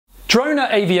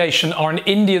DroneAviation are an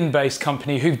Indian-based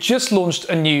company who've just launched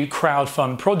a new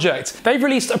crowdfund project. They've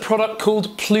released a product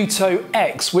called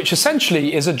PlutoX, which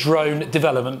essentially is a drone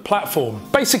development platform.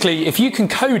 Basically, if you can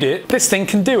code it, this thing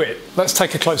can do it. Let's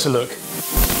take a closer look.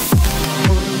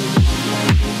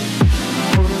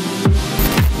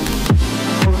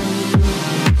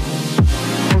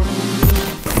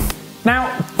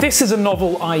 Now, this is a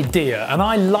novel idea, and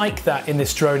I like that in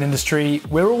this drone industry.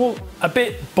 We're all a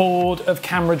bit bored of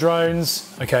camera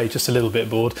drones. Okay, just a little bit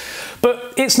bored.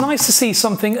 But it's nice to see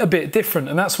something a bit different,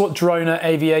 and that's what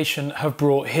DroneAviation have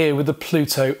brought here with the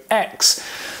PlutoX.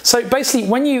 So basically,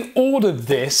 when you order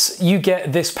this, you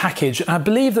get this package. And I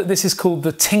believe that this is called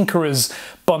the Tinkerer's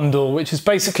Bundle, which is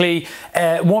basically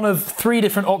one of 3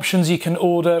 different options you can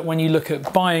order when you look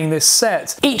at buying this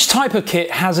set. Each type of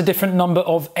kit has a different number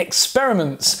of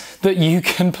experiments that you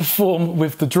can perform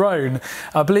with the drone.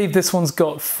 I believe this one's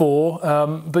got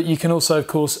 4, but you can also, of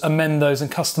course, amend those and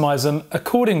customize them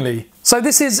accordingly. So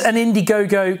this is an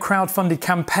IndieGoGo crowdfunded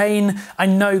campaign. I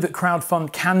know that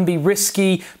crowdfund can be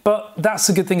risky, but that's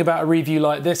the good thing about a review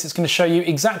like this. It's going to show you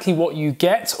exactly what you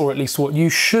get, or at least what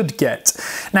you should get.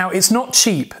 Now, it's not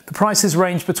cheap. The prices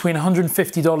range between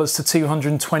 $150 to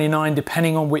 $229,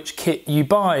 depending on which kit you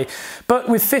buy. But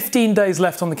with 15 days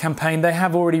left on the campaign, they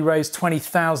have already raised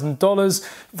 $20,000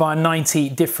 via 90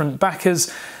 different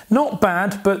backers. Not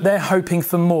bad, but they're hoping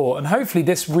for more, and hopefully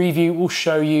this review will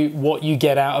show you what you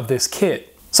get out of this kit.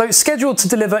 So it's scheduled to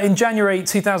deliver in January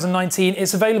 2019.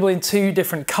 It's available in 2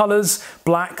 different colours,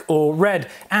 black or red,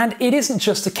 and it isn't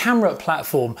just a camera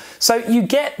platform. So you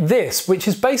get this, which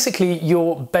is basically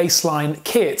your baseline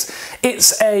kit.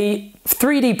 It's a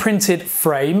 3D printed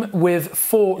frame with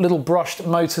 4 little brushed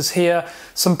motors here,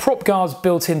 some prop guards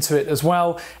built into it as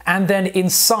well, and then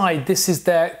inside this is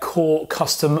their core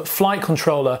custom flight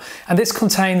controller, and this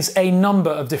contains a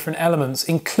number of different elements,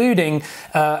 including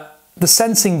the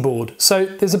sensing board. So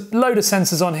there's a load of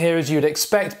sensors on here, as you'd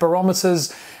expect,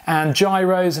 barometers and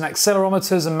gyros and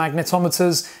accelerometers and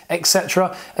magnetometers,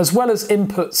 etc., as well as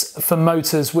inputs for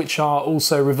motors, which are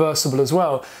also reversible as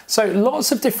well. So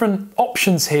lots of different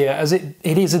options here, as it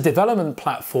is a development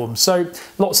platform, so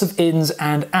lots of ins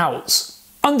and outs.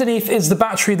 Underneath is the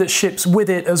battery that ships with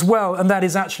it as well, and that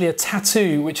is actually a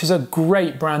Tattoo, which is a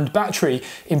great brand battery.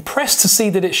 Impressed to see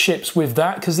that it ships with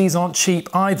that, because these aren't cheap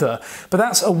either. But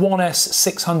that's a 1S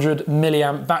 600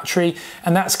 milliamp battery,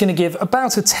 and that's going to give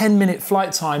about a 10-minute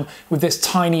flight time with this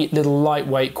tiny little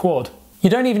lightweight quad. You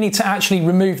don't even need to actually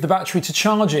remove the battery to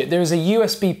charge it. There is a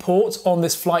USB port on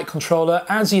this flight controller,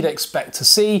 as you'd expect to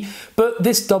see, but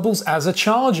this doubles as a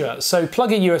charger. So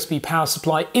plug a USB power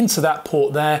supply into that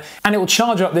port there, and it will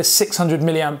charge up this 600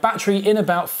 milliamp battery in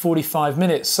about 45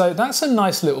 minutes. So that's a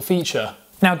nice little feature.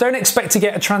 Now, don't expect to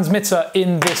get a transmitter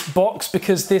in this box,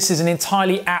 because this is an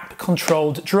entirely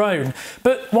app-controlled drone.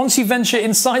 But once you venture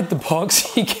inside the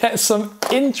box, you get some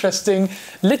interesting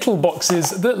little boxes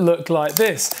that look like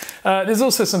this. There's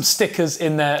also some stickers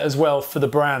in there as well for the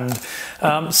brand.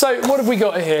 So what have we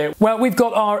got here? Well, we've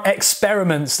got our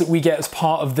experiments that we get as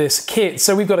part of this kit.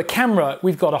 So we've got a camera,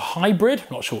 we've got a hybrid,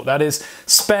 not sure what that is,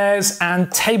 spares,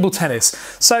 and table tennis.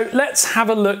 So let's have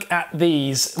a look at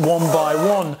these one by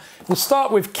one. We'll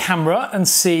start with camera and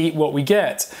see what we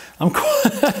get.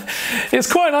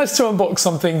 It's quite nice to unbox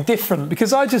something different,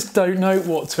 because I just don't know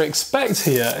what to expect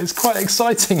here. It's quite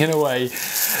exciting in a way.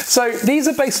 So these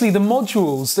are basically the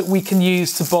modules that we can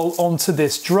use to bolt onto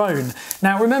this drone.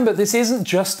 Now remember, this isn't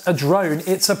just a drone,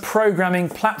 it's a programming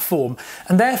platform,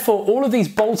 and therefore all of these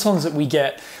bolt-ons that we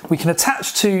get, we can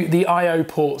attach to the I/O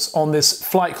ports on this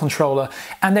flight controller,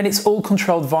 and then it's all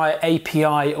controlled via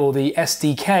API or the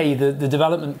SDK, the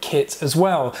development kit as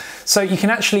well. So you can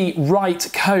actually write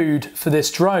code for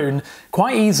this drone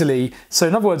quite easily. So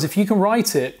in other words, if you can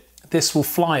write it, this will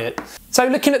fly it. So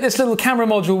looking at this little camera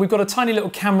module, we've got a tiny little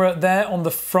camera there on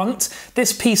the front.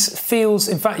 This piece feels,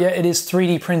 in fact, yeah, it is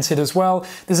 3D printed as well.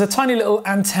 There's a tiny little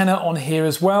antenna on here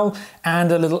as well, and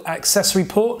a little accessory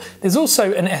port. There's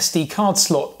also an SD card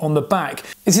slot on the back.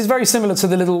 This is very similar to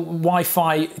the little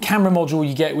Wi-Fi camera module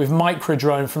you get with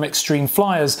Microdrone from Extreme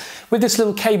Flyers. With this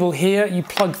little cable here, you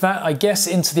plug that, I guess,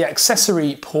 into the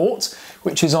accessory port,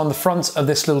 which is on the front of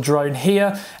this little drone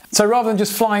here. So rather than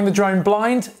just flying the drone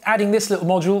blind, adding this little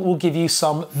module will give you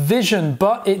some vision,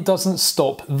 but it doesn't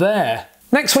stop there.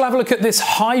 Next, we'll have a look at this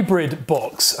hybrid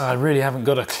box. I really haven't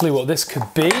got a clue what this could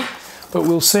be, but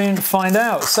we'll soon find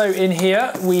out. So in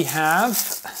here we have,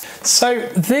 so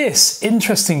this,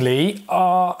 interestingly,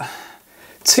 are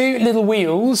 2 little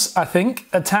wheels, I think,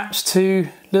 attached to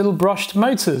little brushed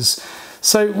motors.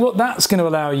 So what that's going to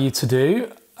allow you to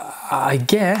do, I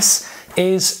guess,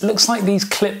 is, looks like these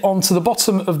clip onto the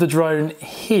bottom of the drone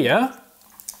here.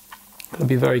 Gotta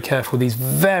be very careful, these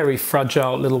very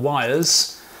fragile little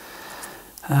wires,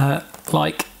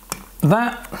 like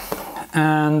that,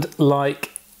 and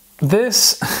like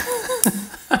this.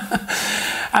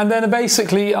 And then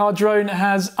basically our drone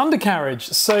has undercarriage,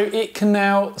 so it can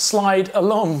now slide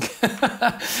along.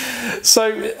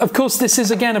 So of course this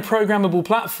is again a programmable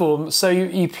platform, so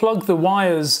you plug the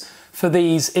wires for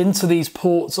these into these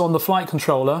ports on the flight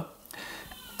controller,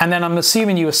 and then I'm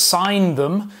assuming you assign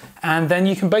them, and then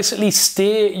you can basically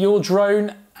steer your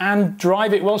drone and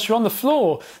drive it whilst you're on the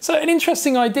floor. So an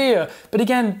interesting idea, but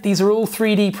again, these are all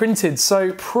 3D printed,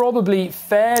 so probably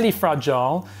fairly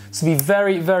fragile, so be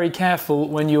very, very careful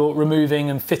when you're removing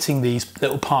and fitting these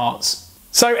little parts.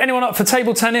 So anyone up for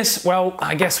table tennis? Well,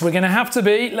 I guess we're gonna have to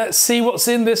be. Let's see what's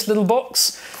in this little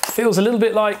box. Feels a little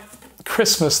bit like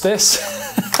Christmas, this.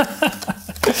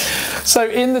 So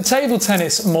in the table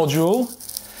tennis module,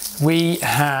 we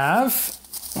have,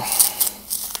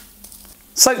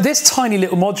 so this tiny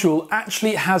little module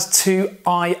actually has two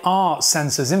IR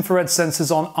sensors, infrared sensors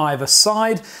on either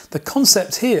side. The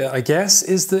concept here, I guess,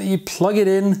 is that you plug it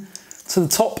in to the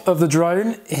top of the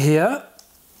drone here,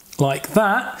 like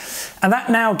that, and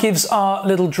that now gives our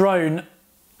little drone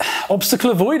obstacle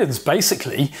avoidance,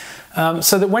 basically,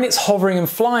 so that when it's hovering and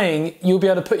flying, you'll be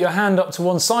able to put your hand up to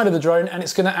one side of the drone and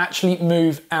it's going to actually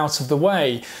move out of the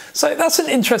way. So that's an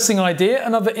interesting idea,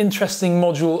 another interesting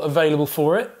module available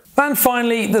for it. And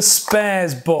finally, the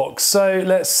spares box. So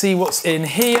let's see what's in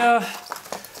here.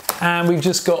 And we've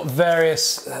just got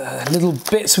various little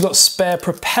bits. We've got spare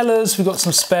propellers, we've got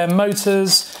some spare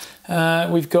motors,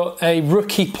 we've got a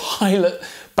rookie pilot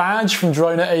badge from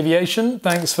DroneAviation,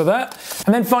 thanks for that.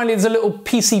 And then finally there's a little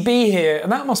PCB here,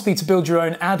 and that must be to build your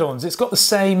own add-ons. It's got the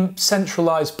same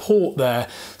centralized port there,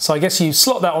 so I guess you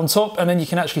slot that on top and then you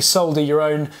can actually solder your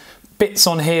own bits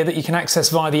on here that you can access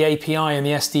via the API and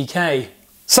the SDK.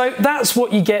 So that's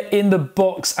what you get in the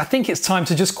box. I think it's time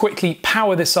to just quickly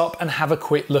power this up and have a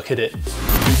quick look at it.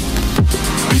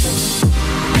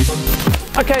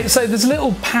 Okay, so there's a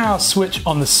little power switch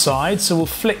on the side, so we'll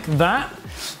flick that,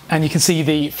 and you can see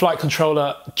the flight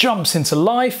controller jumps into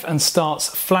life and starts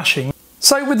flashing.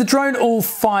 So with the drone all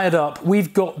fired up,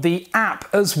 we've got the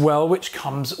app as well, which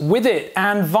comes with it.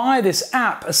 And via this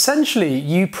app, essentially,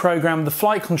 you program the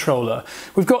flight controller.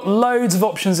 We've got loads of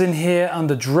options in here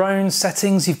under drone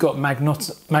settings. You've got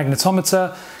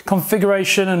magnetometer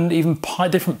configuration and even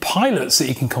different pilots that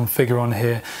you can configure on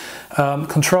here.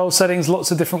 Control settings, lots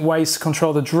of different ways to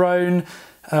control the drone.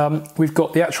 We've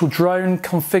got the actual drone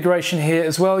configuration here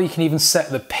as well. You can even set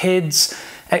the PIDs,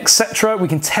 etc. We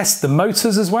can test the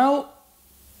motors as well.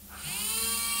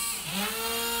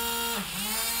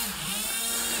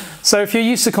 So if you're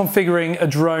used to configuring a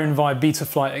drone via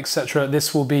Betaflight, etc.,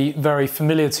 this will be very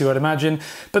familiar to you, I'd imagine.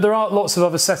 But there are lots of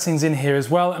other settings in here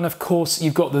as well. And of course,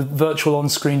 you've got the virtual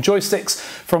on-screen joysticks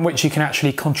from which you can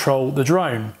actually control the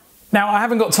drone. Now, I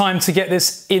haven't got time to get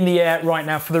this in the air right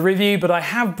now for the review, but I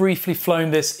have briefly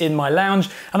flown this in my lounge,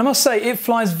 and I must say it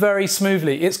flies very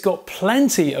smoothly. It's got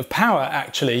plenty of power,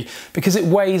 actually, because it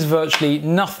weighs virtually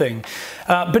nothing.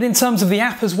 But in terms of the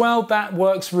app as well, that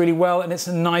works really well, and it's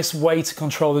a nice way to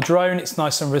control the drone. It's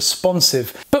nice and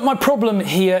responsive. But my problem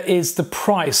here is the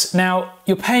price. Now,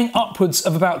 you're paying upwards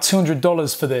of about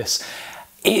 $200 for this.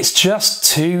 It's just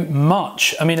too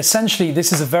much. I mean, essentially,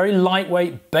 this is a very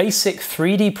lightweight, basic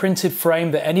 3D printed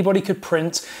frame that anybody could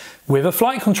print with a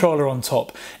flight controller on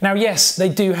top. Now, yes, they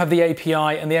do have the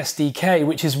API and the SDK,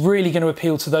 which is really going to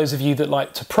appeal to those of you that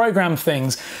like to program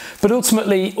things. But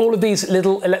ultimately, all of these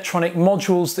little electronic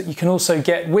modules that you can also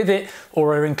get with it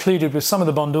or are included with some of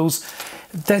the bundles,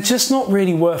 they're just not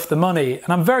really worth the money.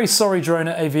 And I'm very sorry,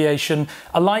 DroneAviation.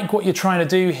 I like what you're trying to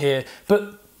do here,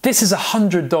 but this is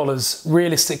 $100.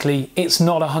 Realistically, it's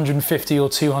not $150 or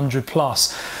 $200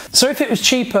 plus. So if it was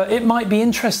cheaper, it might be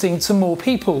interesting to more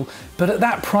people, but at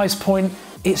that price point,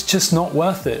 it's just not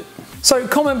worth it. So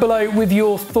comment below with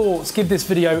your thoughts, give this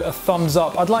video a thumbs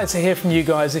up. I'd like to hear from you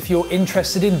guys if you're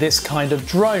interested in this kind of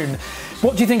drone.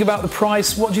 What do you think about the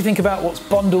price? What do you think about what's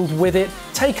bundled with it?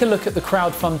 Take a look at the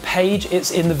crowdfund page, it's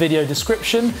in the video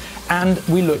description, and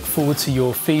we look forward to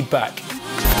your feedback.